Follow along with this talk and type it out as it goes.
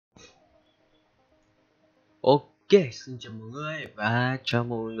Ok, xin chào mọi người và chào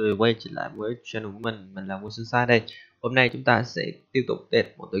mọi người quay trở lại với channel của mình là Ngô Xuân Sai đây. Hôm nay chúng ta sẽ tiếp tục test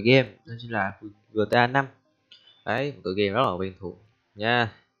một tựa game, đó chính là GTA 5. Đấy, một tựa game rất là quen thuộc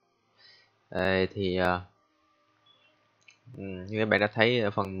nha. Đây thì như các bạn đã thấy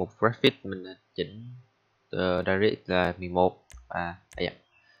ở phần mục graphic mình đã chỉnh direct là 11 và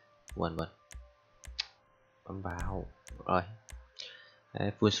quên bấm vào rồi.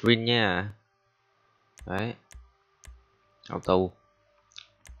 Đấy, full screen nha. Đấy, auto.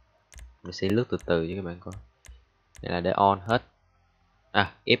 Mình sẽ lướt từ từ cho các bạn coi. Đây là để on hết,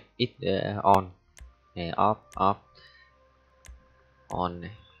 F để on này, off on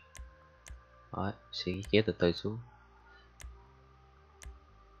này. Đó, sẽ kéo từ từ xuống.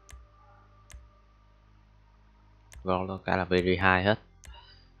 Rồi nó cả là very high hết,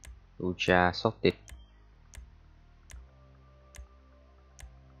 ultra sorted.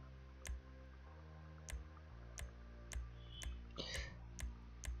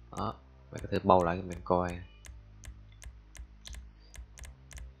 Đó, bạn có thể bầu lại cho mình coi.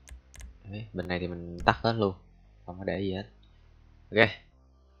 Đấy, bên này thì mình tắt hết luôn, không có để gì hết. Ok,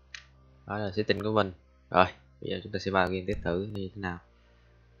 đó là setting của mình. Rồi bây giờ chúng ta sẽ vào game test thử như thế nào.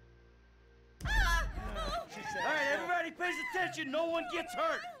 No one gets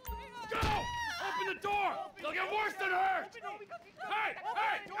hurt. Go! Open the door. They'll get worse than hurt. Hey,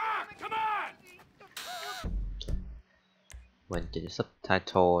 come on! Mình chỉnh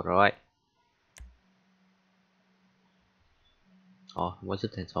subtitle rồi. Không có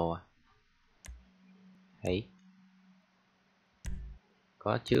subtitle à? Thấy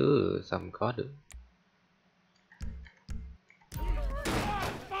có chứ, sao không có được.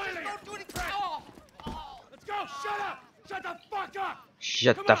 Shut the fuck up!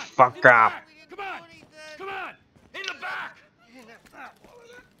 Shut the fuck up! Come on! In the back!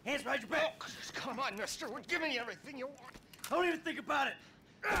 Hands behind your back! Oh, come on, mister. We're giving you everything you want. Don't even think about it.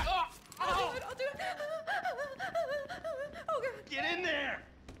 I'll do it. Oh, God. Get in there!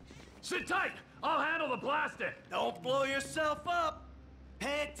 Sit tight! I'll handle the plastic! Don't blow yourself up!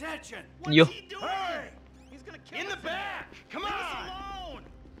 Pay attention! What's he doing? Hurry! He's gonna kill us. In the back! Come on! Leave us alone!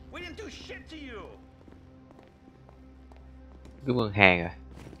 We didn't do shit to you! Cứ ngân hàng rồi.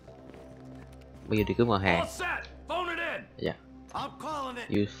 Bây giờ đi cứ ngân hàng. Dạ.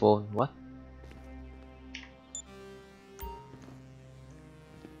 Use phone, what?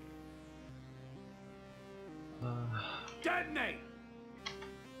 Detonate.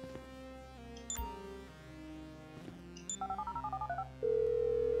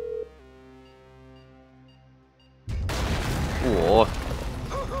 Ủa.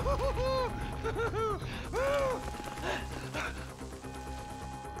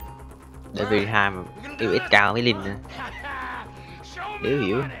 Để vì hai mà yêu ít cao mới linh nữa. Nếu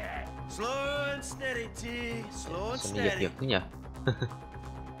hiểu. Sao mới giật cứ nhờ.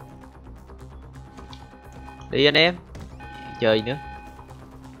 Đi anh em. Chơi nữa.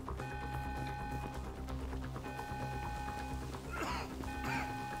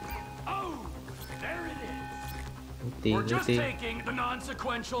 Ưu tiên.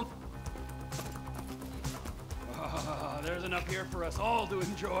 There's enough here for us all to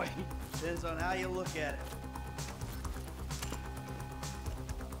enjoy. Depends on how you look at it.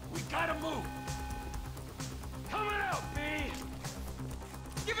 We gotta move. Coming out, B.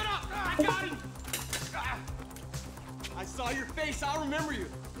 Give it up. I got him. I saw your face. I'll remember you.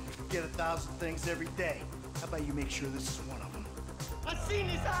 You get 1,000 things every day. How about you make sure this is one of them? I've seen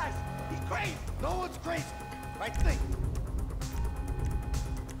his eyes. He's crazy. No one's crazy. Right thing.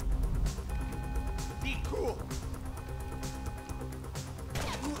 Be cool.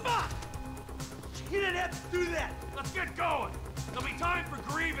 You didn't have to do that. Let's get going. There'll be time for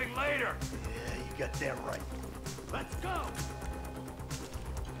grieving later. Yeah, you got that right. Let's go.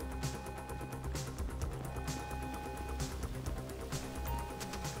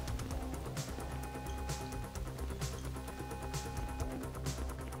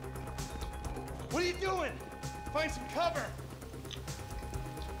 What are you doing? Find some cover.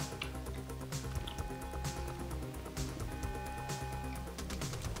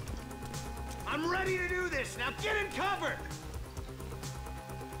 I'm ready to do this. Now get in cover.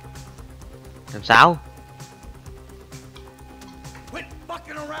 Làm sao? Quit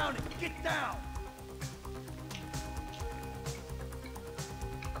fucking around and get down.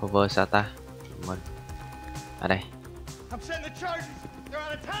 Cover SATA mình ở đây. I'm setting the charges. They're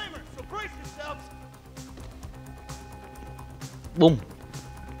on a timer, so brace yourselves. Bum.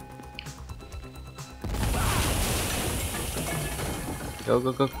 Go.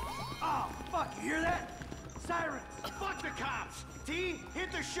 Oh, fuck, you hear that? Sirens. Fuck the cops. T,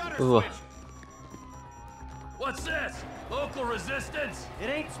 hit the shutter switch. What's this? Local resistance? It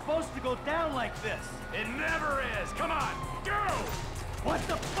ain't supposed to go down like this. It never is. Come on, go! What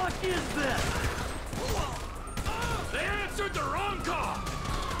the fuck is this? They answered the wrong call.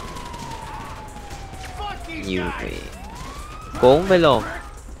 Fuck these Nhiều guys. vậy. Cuốn với luôn.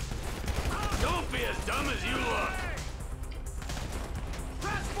 Don't be as dumb as you look.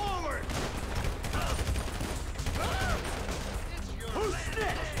 Press forward. Who's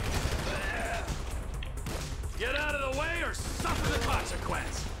next? Get out of the way or suffer the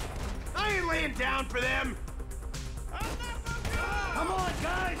consequence. I ain't laying down for them. Come on,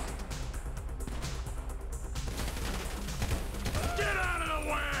 guys. Get out of the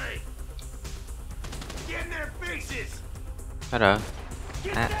way. Get in their faces. Hết rồi.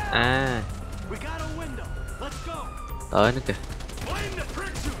 We got a window. Let's go. Tới nữa kìa. Blame the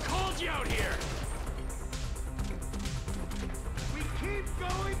pricks who called you out here. We keep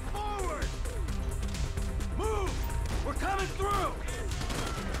going forward. Move. We're coming through.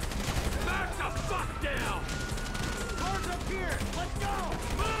 Back the fuck down. Cars up here. Let's go.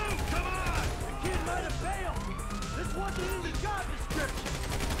 Move. Come on. The kid might have failed. This wasn't in the job description.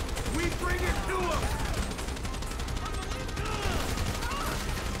 We bring it to him.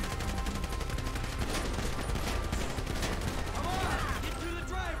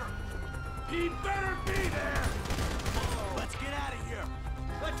 He better be there! Let's get out of here!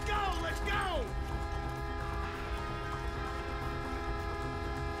 Let's go! Let's go!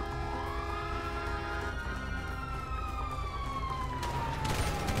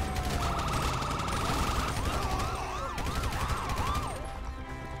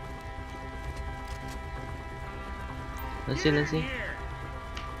 Lên xe.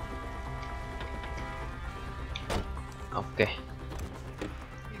 Ok.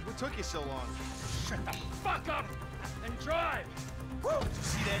 What took you so long? Shut the fuck up and drive! Woo! Did you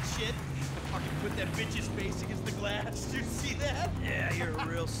see that shit? Fucking put that bitch's face against the glass. Did you see that? Yeah, you're a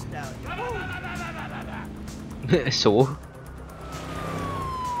real stout. Sủa.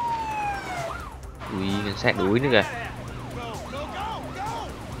 Ui, cảnh sát đuổi nữa kìa. Go, go, go, go!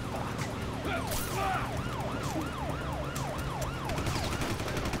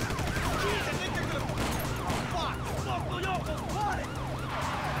 Jeez, I think they're gonna... Oh, fuck! Local yokel, caught it!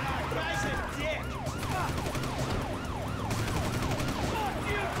 Guy's a dick! Fuck! Fuck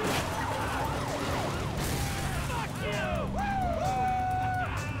you, too! Fuck you!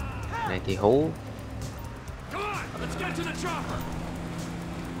 Này thì hú. Come on, let's get to the chopper!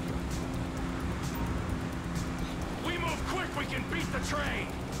 We move quick, we can beat the train!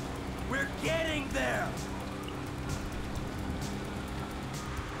 We're getting there!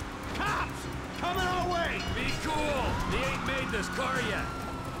 Cops! Coming our way! Be cool! They ain't made this car yet.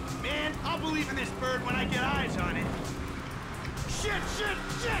 Man, I'll believe in this bird when I get eyes on it. Shit, shit,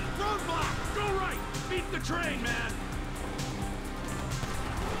 shit! Roadblock! Go right! Beat the train, man!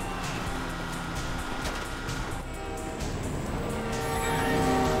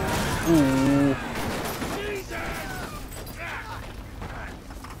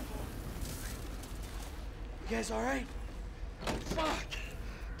 You guys all right? Fuck!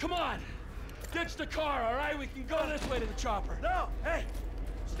 Come on! Ditch the car, all right? We can go this way to the chopper. No! Hey!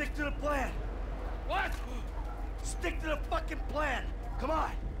 Stick to the plan. What? Stick to the fucking plan. Come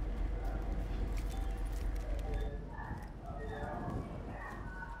on!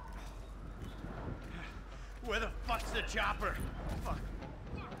 Where the fuck's the chopper? Fuck.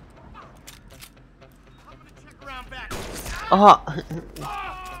 I'm gonna check around back. Oh.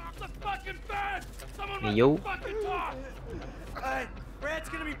 The fucking bed! Someone Mày vú. fucking talk! Alright, Brad's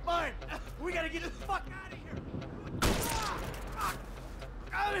gonna be fine. We gotta get the fuck out of here.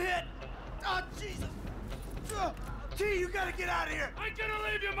 I'm hit. Oh, Jesus. T, you gotta get out of here. I'm gonna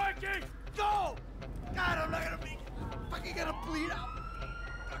leave you, Mikey. Go. God, I'm not gonna be fucking gonna bleed out.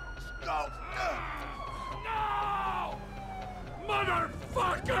 Go. No!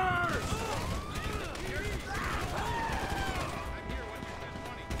 Motherfuckers!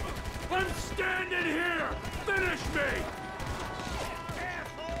 I'm standing here! Finish me!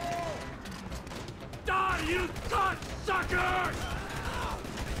 Asshole! Die, you cocksuckers!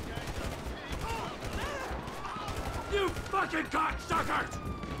 You fucking cocksuckers!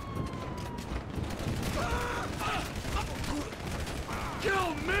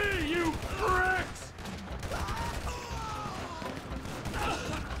 Kill me, you pricks!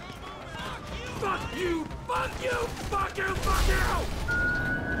 Fuck you! Fuck you! Fuck you! Fuck you!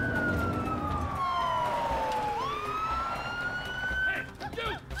 Hey! You!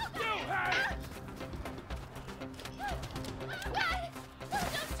 Hey!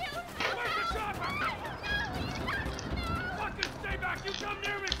 Where's the chopper? Fucking stay back! You come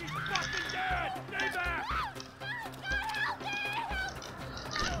near me, she's fucking dead! Stay back!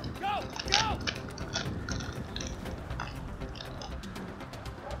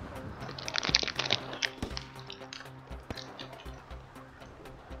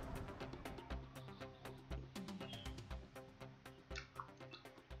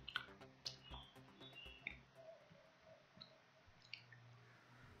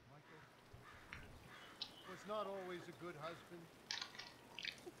 not always a good husband,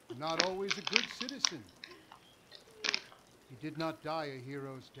 not always a good citizen. He did not die a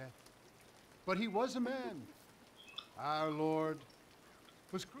hero's death, but he was a man. Our Lord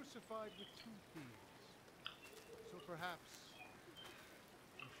was crucified with 2 thieves. So perhaps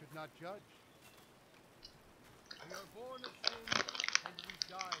we should not judge. We are born of sin and we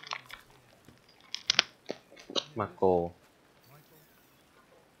die in sin. Marco. Michael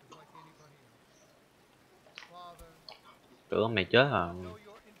is like anybody else. Father, Tưởng mày chết à? know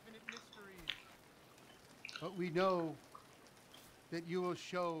your infinite mysteries, but we know that you will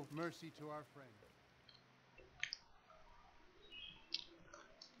show mercy to our friend.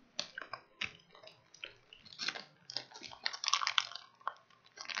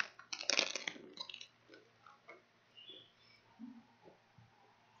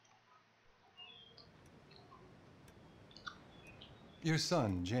 Your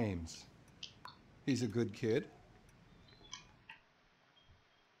son, James. He's a good kid.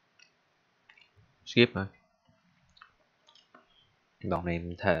 Skip rồi. Đoạn này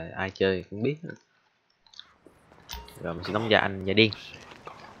mình thề ai chơi cũng biết. Rồi mình sẽ đóng vai anh và điên.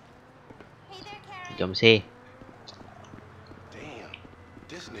 Trộm xe.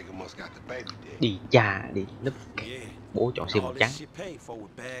 Đi cha đi núp. Bố chọn xe màu trắng.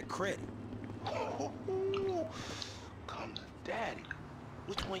 Daddy,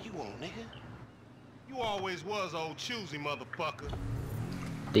 which one you want, nigga? You always was old choosy, motherfucker.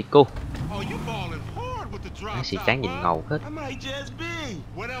 Đi cô. Oh, you falling hard with the drop. Mấy xì trắng nhìn ngầu hết. I might just be.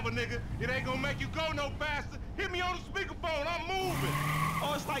 Whatever, nigga. It ain't gonna make you go no faster. Hit me on the speakerphone. I'm moving.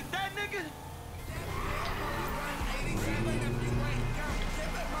 Oh, it's like that, nigga?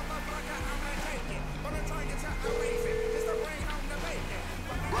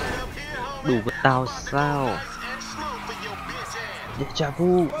 Đùa với tao sao? Deja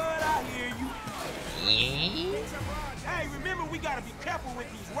vu. Hey, remember we gotta be careful with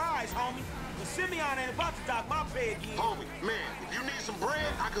these rides, homie. The Simeon ain't about to dock my pay again. Homie, man, if you need some bread,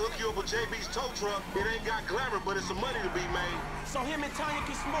 I can hook you up with JB's tow truck. It ain't got glamour, but it's some money to be made. So him and Tanya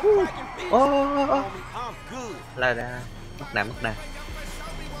can smoke crack and fish. Homie, I'm good. Là ra. Mất đà.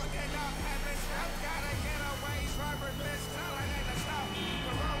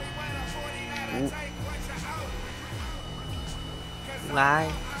 Lại.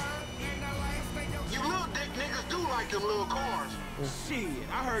 You little dick niggas do like them little cars. Shit,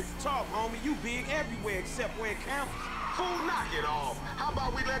 I heard you talk, homie. You big everywhere except where it counts. Fool, knock it off. How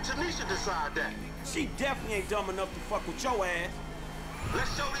about we let Tanisha decide that? She definitely ain't dumb enough to fuck with your ass.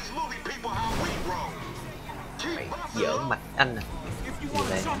 Let's show these movie people how we roll. Keep busting Giỡn up. mặt anh à. If you wanna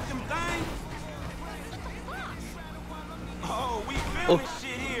Vậy. jump them things. Oh, we Oh. filming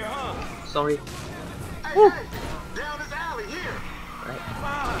shit here, huh? Sorry. Hey, hey, down this alley here. Đấy.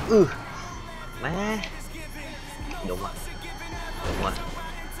 Fine. Má. Đúng rồi. Đúng rồi.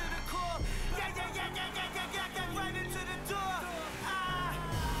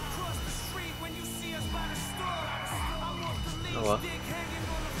 Đâu rồi?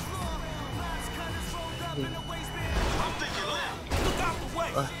 I'm thinking left. Look out the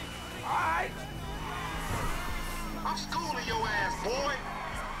way. All right. I'm schooling your ass, boy.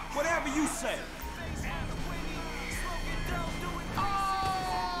 Whatever you say.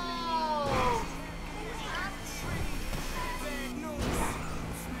 Oh!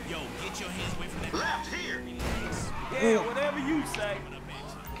 Yo, get your hands away from that. Left here. Yeah, whatever you say.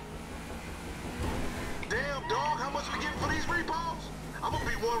 Damn, dog, how much we getting for these repos? I'm gonna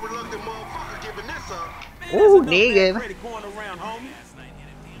be one reluctant motherfucker giving this up. Man, there's enough nigga. bad credit going around, homie.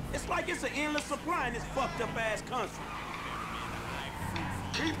 It's like it's an endless supply in this fucked up ass country.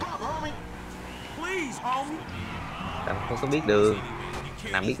 Keep up, homie. Please, homie. Tao không có biết đường.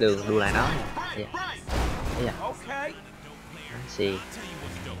 Nào biết đường đua lại nó. Right, Dạ. right. Đấy à. Okay. Xì.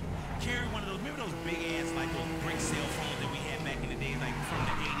 Carry one of those, remember those big ass like those brick cell phones that we had back in the day, like from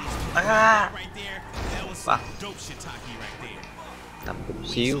the 80s? À. Right there, that was Wow. some dope shit talkie right there. Tầm chút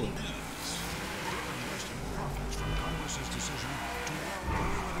xíu.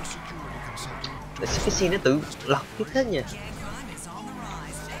 Tại sao cái xe nó tự lật cái thế nhỉ?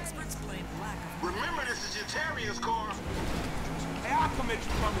 Remember, this is your Terrier's car. Hey, I'll come at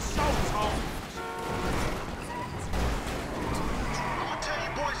you from the shoulders, homie. I'm gonna tell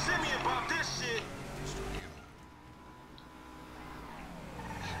your boy Simeon about this shit.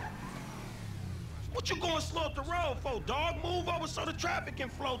 What you going slow up the road for, dog? Move over so the traffic can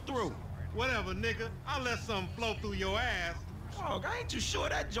flow through. Whatever, nigga. I'll let something flow through your ass. Dog, I ain't too sure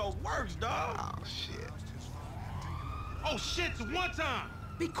that joke works, dog. Oh, shit. Oh, shit, it's one time.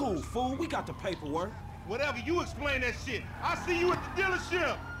 Be cool, fool. We got the paperwork. Whatever, you explain that shit. I'll see you at the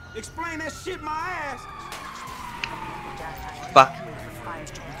dealership. Explain that shit my ass. fuck?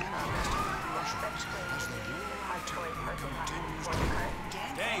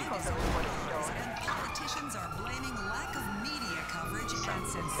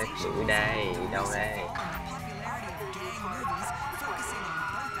 Các chữ đây, đâu đây?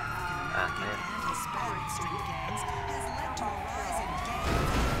 À, đây.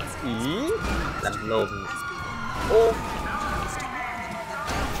 Ý, lạnh lùng. Ô.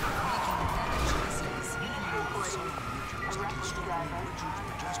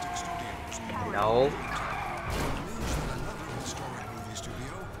 Đâu?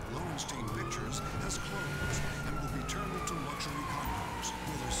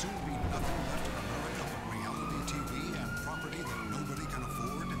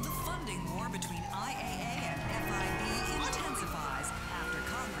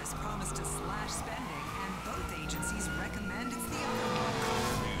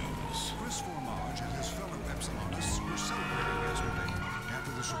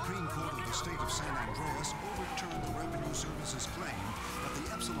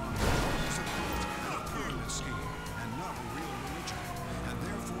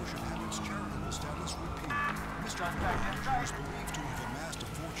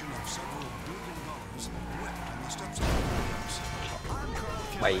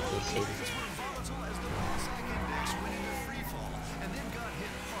 Bay thì xin.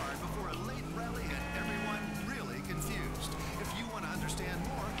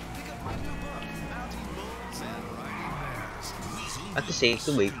 Cái xe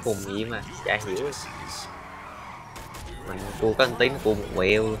cứ bị khùng gì mà chả hiểu. Mình cua có 1 tiếng cua 1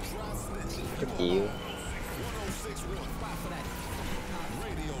 quẹo luôn. Rất chịu.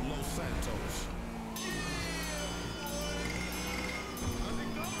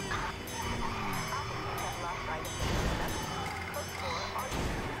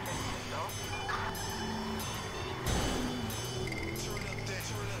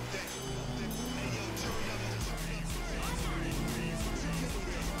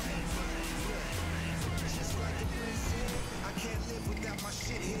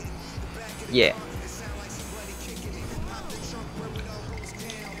 Yeah.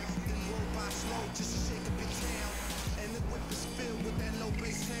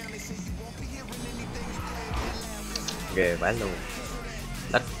 Ghê vãi luôn.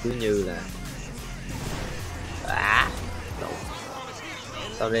 Đất cứ như là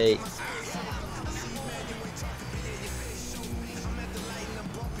sorry.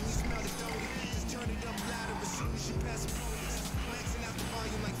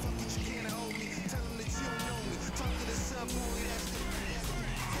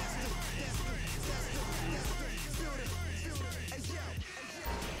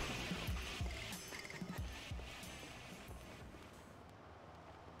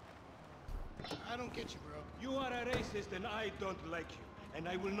 I don't get you, bro. You are a racist and I don't like you. And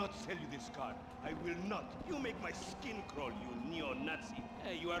I will not sell you this car. I will not. You make my skin crawl, you neo-Nazi.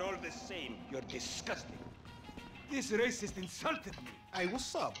 Hey, you are all the same. You're disgusting. This racist insulted me. Hey,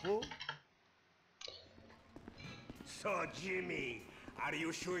 what's up, bro? So, Jimmy, are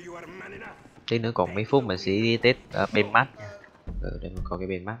you sure you are man enough? Tí nữa còn mấy phút mình sẽ đi test benchmark nha. Để mình coi cái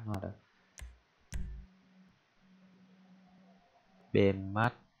benchmark nó đâu.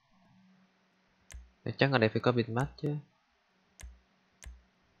 Benchmark. Chắc chắn ở đây phải có benchmark chứ.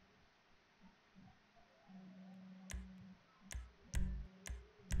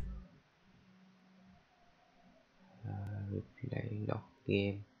 Đây đọc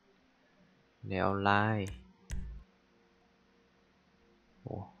game này online.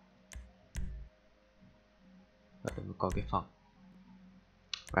 Ủa. Rồi để mình coi cái phần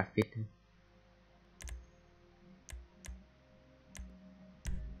graphic.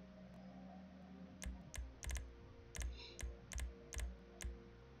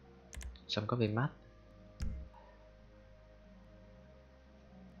 Xong có bên mắt.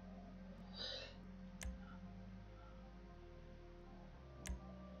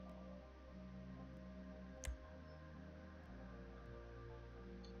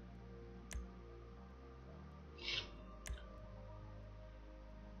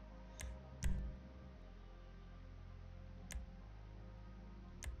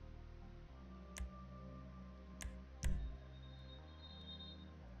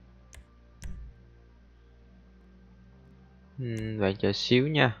 Vậy chờ xíu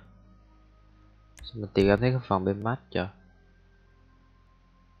nha. Sao mình tìm ra thấy cái phần bên mắt chờ.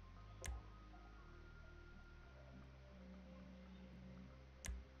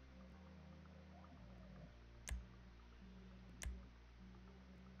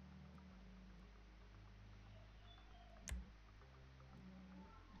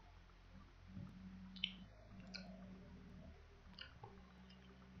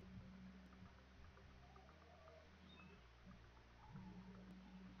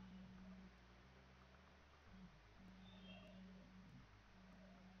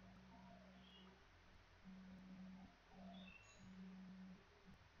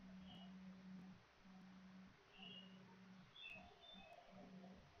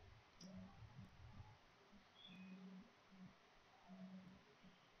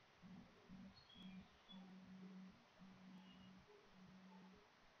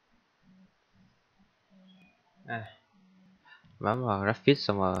 Bấm vào graphics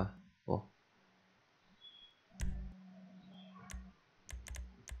xong rồi. Ủa.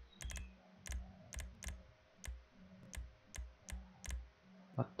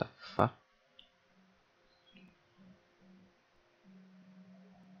 What the fuck?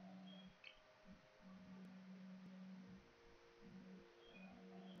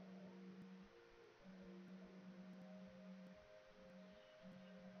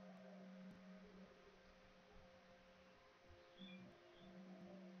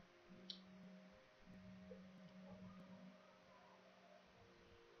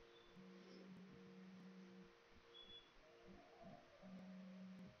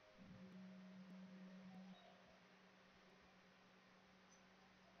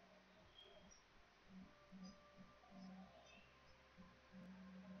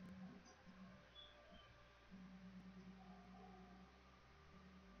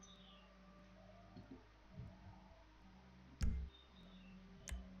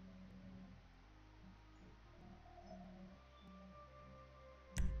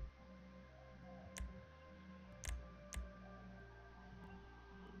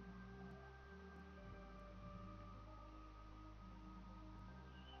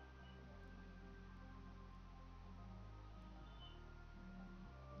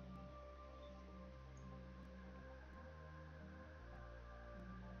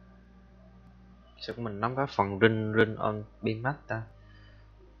 Sao mình nắm cái phần ring on pin mắt ta?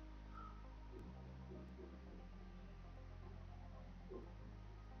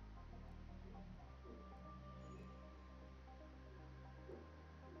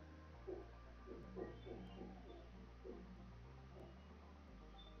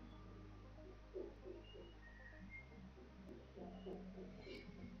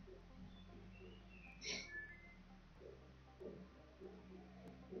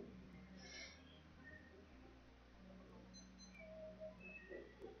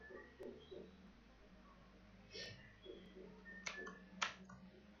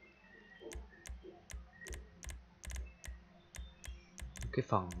 Cái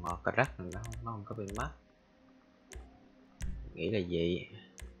phần crack này nó không có pin mắt, nghĩ là gì?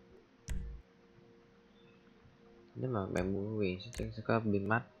 Nếu mà bạn muốn quyền chắc sẽ có pin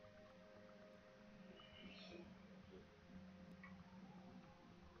mắt.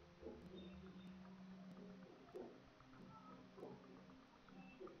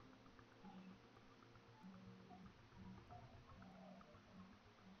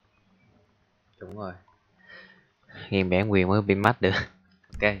 Đúng rồi, game bản quyền mới pin mắt được.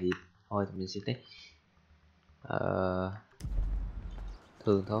 Ok thì thôi mình sẽ test.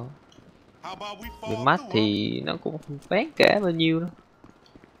 Thường thôi. Pin mắt thì nó cũng không bán cả bao nhiêu đâu.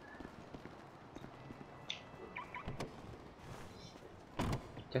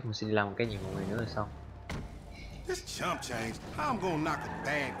 Chắc mình sẽ đi làm một cái nhiều người nữa là xong. This chump change. How I'm gonna knock a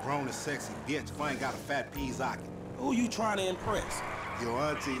bad, grown and sexy bitch if I ain't got a fat peasocket? Who you trying to impress? Your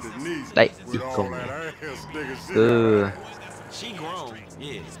auntie Denise. Đấy, With đi all cùng. that ass nigga shit. She grown,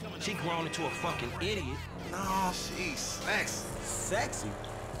 yeah. She grown into a fucking idiot. No, she's sexy. Sexy?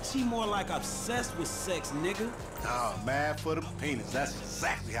 She more like obsessed with sex, nigga. Oh, mad for the penis. That's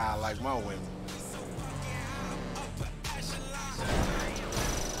exactly how I like my women.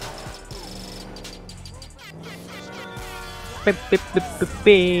 Bip, bip, bip, bip,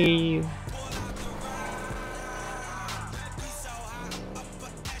 bip.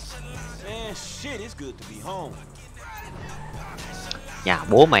 Man, shit, it's good to be home. Nhà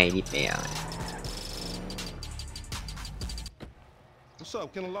bố mày đi mẹ. What's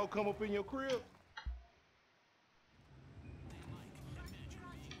up? Can a low come up in your crib?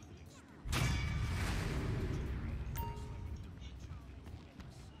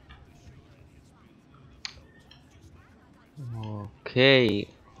 Ok.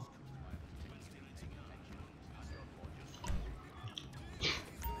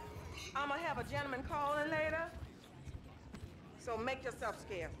 I'm gonna have a gentleman calling later, so make yourself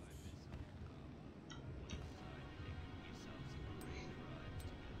scarce.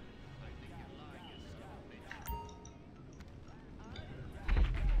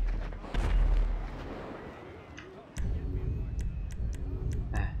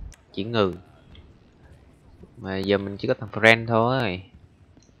 Chỉ ngừ. Mà giờ mình chỉ có thằng friend thôi.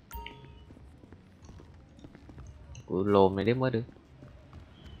 Của lồn này đấy mới được.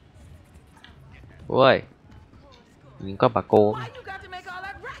 Ôi, nhưng có bà cô.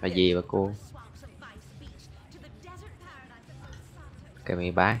 Bà gì bà cô? Cái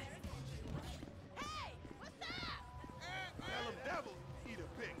mày bá.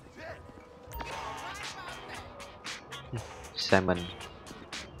 Simon.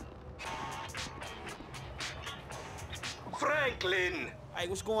 Franklin. Hey,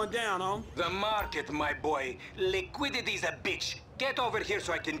 what's going down, home? The market, my boy. Liquidity's a bitch. Get over here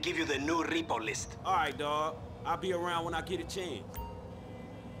so I can give you the new repo list. All right, dog. I'll be around when I get a chance.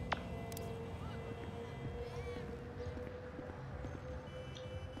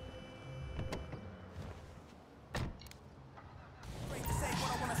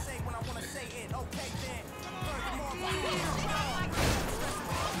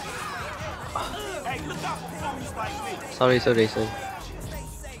 Sorry.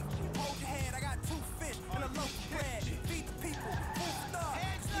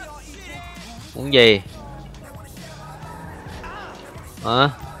 Muốn gì? Hả?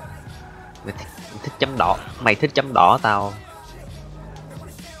 Mày thích chấm đỏ, mày thích chấm đỏ tao.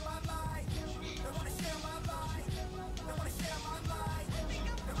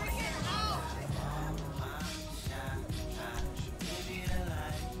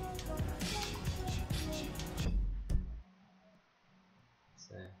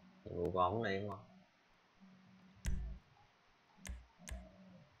 Vụ gọn này đúng không?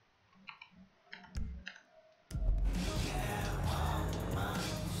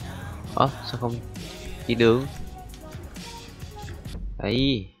 Sao không chỉ đường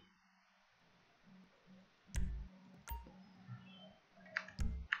đấy?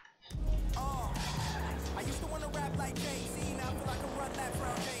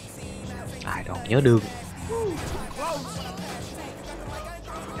 Ai đâu nhớ đường.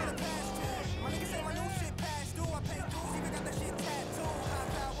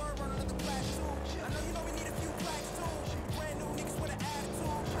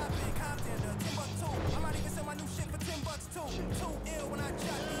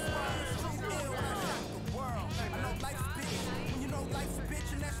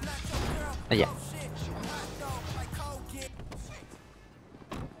 Dạ.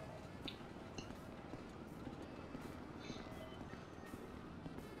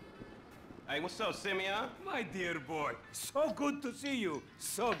 Hey, what's up, Simeon? My dear boy, so good to see you.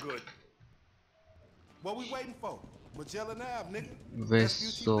 So good. What we waiting for? Magellan Ave, nigga.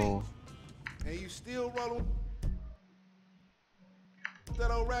 Vessel. And you still rolling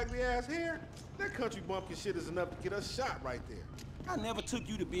that old raggedy ass hair? That country bumpkin shit is enough to get us shot right there. I never took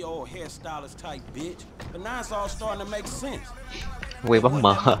you to be old hairstylist type bitch, but now it's all starting to make sense. Quay bấm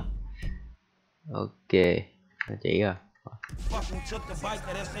mở. Ok, là chỉ rồi. Fucking took the bike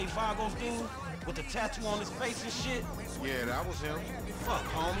that S.A. Vago's in with the tattoo on his face and shit. Yeah, that was him. Fuck,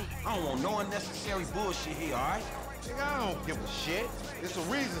 homie. I don't want no unnecessary bullshit here, alright? Nigga, I don't give a shit. It's a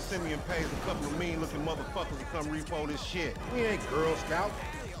reason Simeon pays a couple of mean-looking motherfuckers to come repo this shit. We ain't Girl Scouts.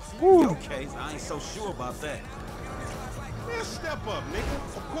 Okay, I ain't so sure about that. Man, step up, nigga.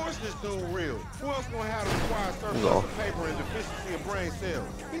 Of course this dude real. Who else gonna have the required surplus of paper and deficiency of brain cells?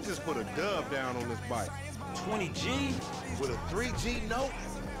 He just put a dub down on this bike. 20G? With a 3G note?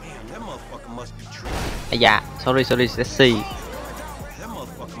 Damn, that motherfucker must be tricked. Dạ, sorry, sexy. That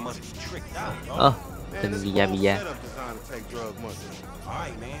motherfucker must be tricked out. Tình bị da.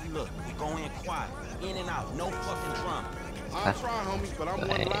 Alright, man, look, we go in quiet, in and out, no fucking drama. I'll try, homies, but I'm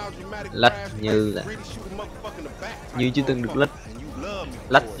one loud dramatic lách crash như là như chưa từng được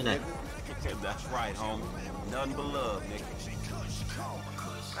lách như này. That's right, homie. Nothing but love, nigga.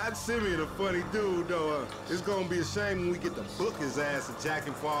 That Simeon a funny dude, though. It's gonna be a shame when we get to book his ass and jack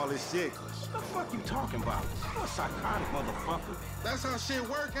him for all this shit. What the fuck you talking about? You're a psychotic motherfucker. That's how shit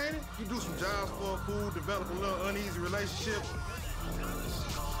work, ain't it? You do some jobs for a fool, develop a little uneasy relationship.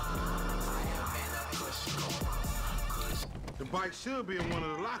 The bike should be in one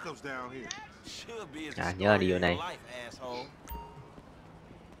of the lockups down here. Should be. Nhớ điều này.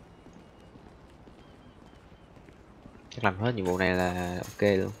 Chắc làm hết nhiệm vụ này là ok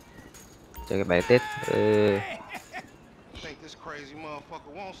luôn. Cho cái bài test.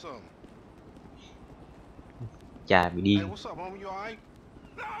 Chà bị điên.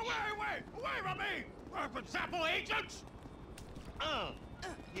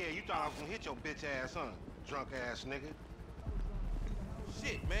 Yeah, you thought I was gonna hit your bitch ass, huh? Drunk ass nigga.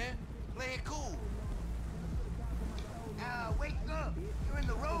 Shit, man. Play it cool. Wake up. You're in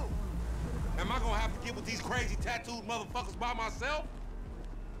the road. Am I gonna have to get with these crazy tattooed motherfuckers by myself?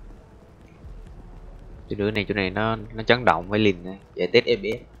 Cái đứa này chỗ này nó chấn động với lìn này. Để test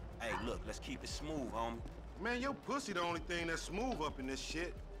FPS. Hey, look, let's keep it smooth, homie. Man, your pussy the only thing that's smooth up in this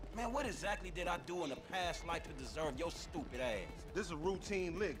shit. Man, what exactly did I do in a past life to deserve your stupid ass? This is a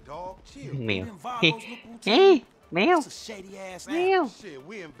routine lick, dog. Chill. Mèo. Hey, mèo. It's a shady ass Mèo. Shit,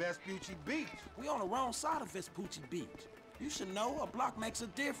 we in Vespucci Beach. We on the wrong side of Vespucci Beach. You should know a block makes a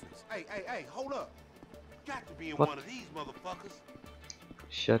difference. Hey, hold up. Got to be in What? one of these motherfuckers.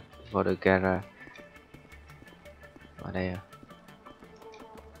 Shut for the camera. Ở đây à?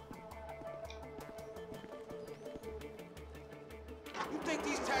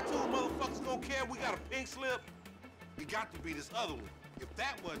 got to be this other one. If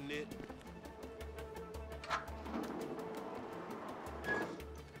that wasn't it,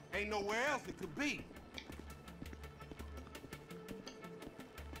 ain't nowhere else it could be.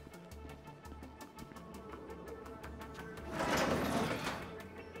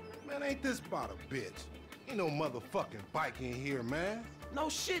 Man, ain't this about a bitch? Ain't no motherfucking bike in here, man. No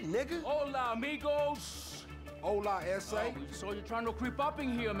shit, nigga. Hola, amigos. Hola, S.A. We saw you trying to creep up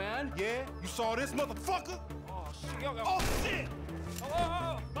in here, man. Yeah? You saw this motherfucker? Oh, shit. Oh, shit!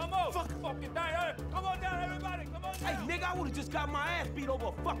 Vamos! Fucking down. Come on down, everybody. Come on Hey, down. nigga, I would've just got my ass beat over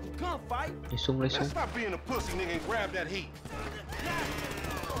a fucking gunfight. Đi sung đi Man, sung. stop being a pussy, nigga, and grab that heat.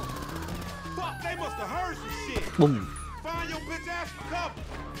 Fuck, they must have heard some shit. Bùm. Find your bitch ass for cover.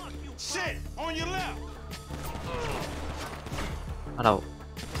 Shit, on your left. Bắt đầu.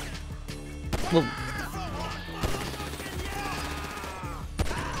 Bùm.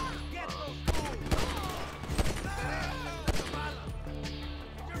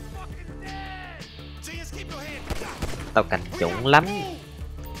 Tao cảnh chuẩn lắm.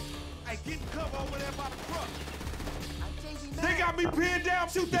 Hey, get cover over there by the truck. They got me pinned down.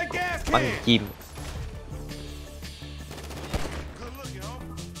 Shoot that gas Bắn can. chim. Good looking,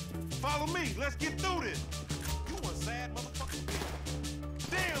 homie. Follow me. Let's get through this. You a sad motherfucker.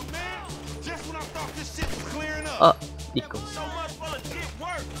 Damn, man. Just when I thought this shit was clearing up. Đi cùng. So much for legit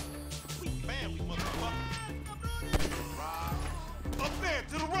work. We family, motherfucker. Up there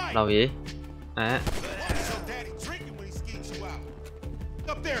to the right. Đâu vậy? À. So daddy drinking when he skeets you out.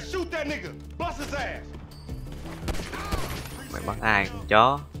 Up there, shoot that nigga. Bust his ass. Mày bắn ai con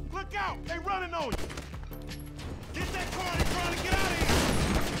chó? Look out, they running on you. Get that car, they trying to get out of here.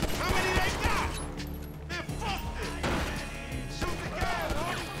 How many they got? Man, fuck this. Shoot the gas,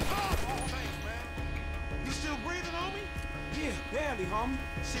 homie. Oh, thanks, man. You still breathing, homie? Yeah, barely, homie.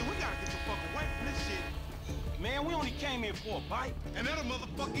 Shit, we gotta get the fuck away from this shit. Man, we only came here for a bite. And that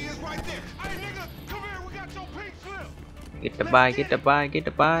motherfucker is right there. Hey, nigga, come here, we got your pink slip. Get the bike, get the bike, get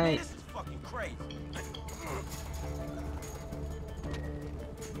the bike. This is fucking crazy.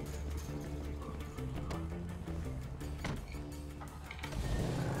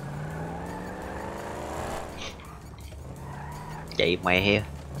 Chạy mẹ he.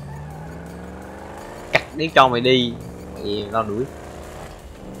 Cắt đi cho mày đi. Mày lo đuổi.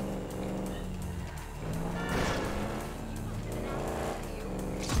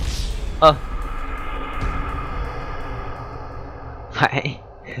 Phải.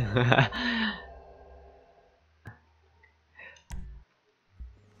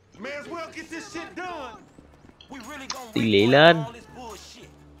 May as well get this shit done. We really gonna Tỷ lệ lên. all this bullshit.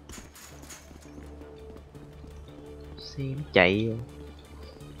 Xe nó chạy rồi.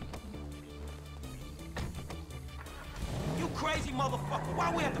 You crazy motherfucker.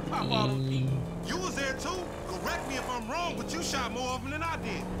 Why we have to pop all them people? You was there too. Correct me if I'm wrong, but you shot more of them than I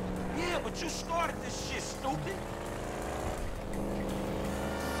did. Yeah, but you started this shit, stupid.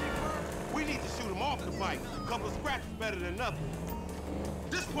 We need to shoot him off the bike. A couple of scratches better than nothing.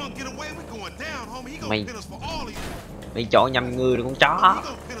 This punk get away, we going down, homie. He gonna pin us for all these. Mày chọn nhầm người rồi con He chó.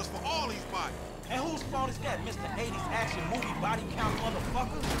 gonna pin us for all these bodies. And whose fault is that, Mr. 80s action movie body count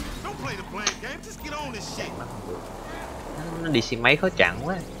motherfucker? Don't play the blame game. Just get on this shit. Nó đi xe máy khó chặn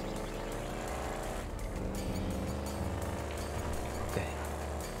quá.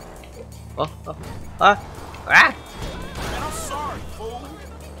 Ok. À. Man, I'm sorry, fool.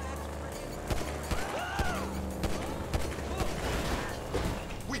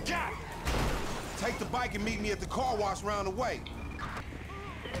 We got it. Take the bike and meet me at the car wash round the way.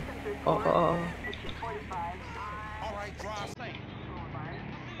 All right, drive safe.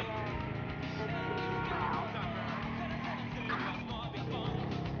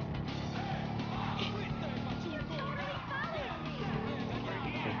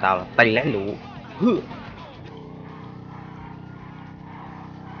 Tao là tay lái lụ.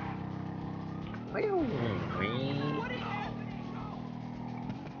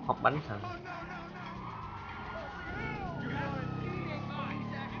 Hóc bánh sao?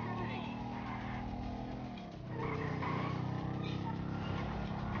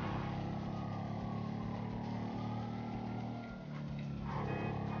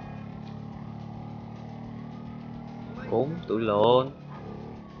 Bốn tuổi luôn.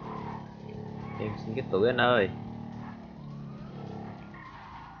 Em xin cái tuổi anh ơi.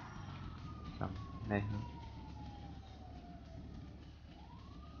 Xong, đây.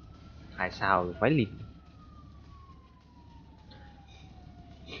 2 sao rồi, quái liền.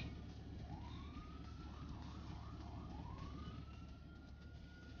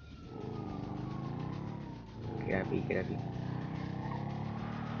 Grabi.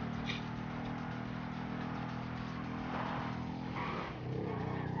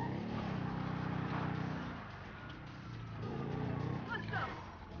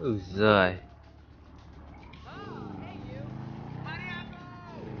 Giời.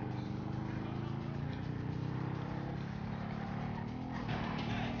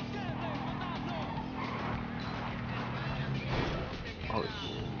 Ôi.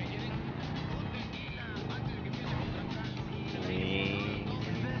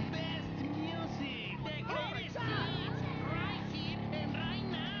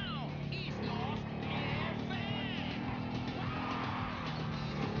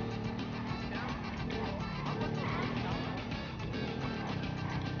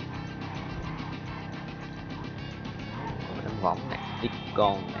 Đánh võng này, ít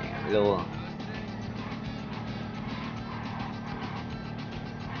con mẹ luôn.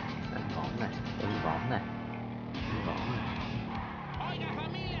 Đánh võng này, đánh võng này, đánh võng này.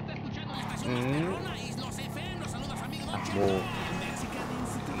 Mua.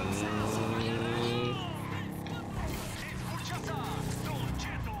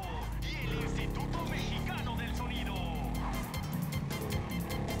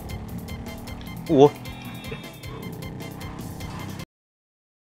 Ủa.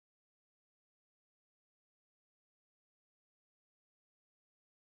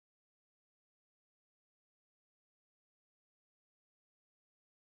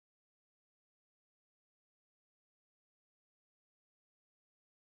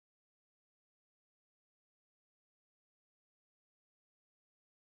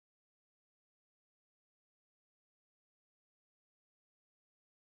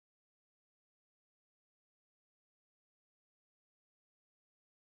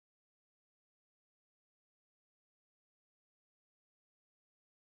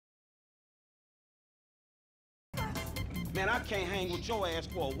 Man, I can't hang with your ass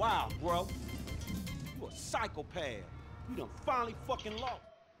for a while, bro. You a psychopath. You done finally fucking lost.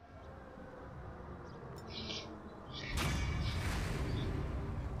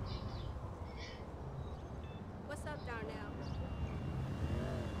 What's up down now?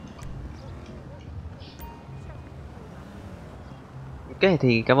 Ok,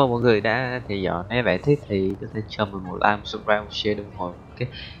 thì cảm ơn mọi người đã theo dõi. Nếu bạn thích thì có thể cho mình một like, một subscribe, một share, ủng hộ cái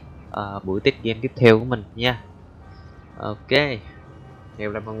buổi test game tiếp theo của mình nha. Ok, hẹn gặp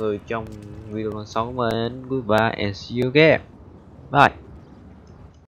lại mọi người trong video lần sau của mình. Goodbye and see you again. Bye.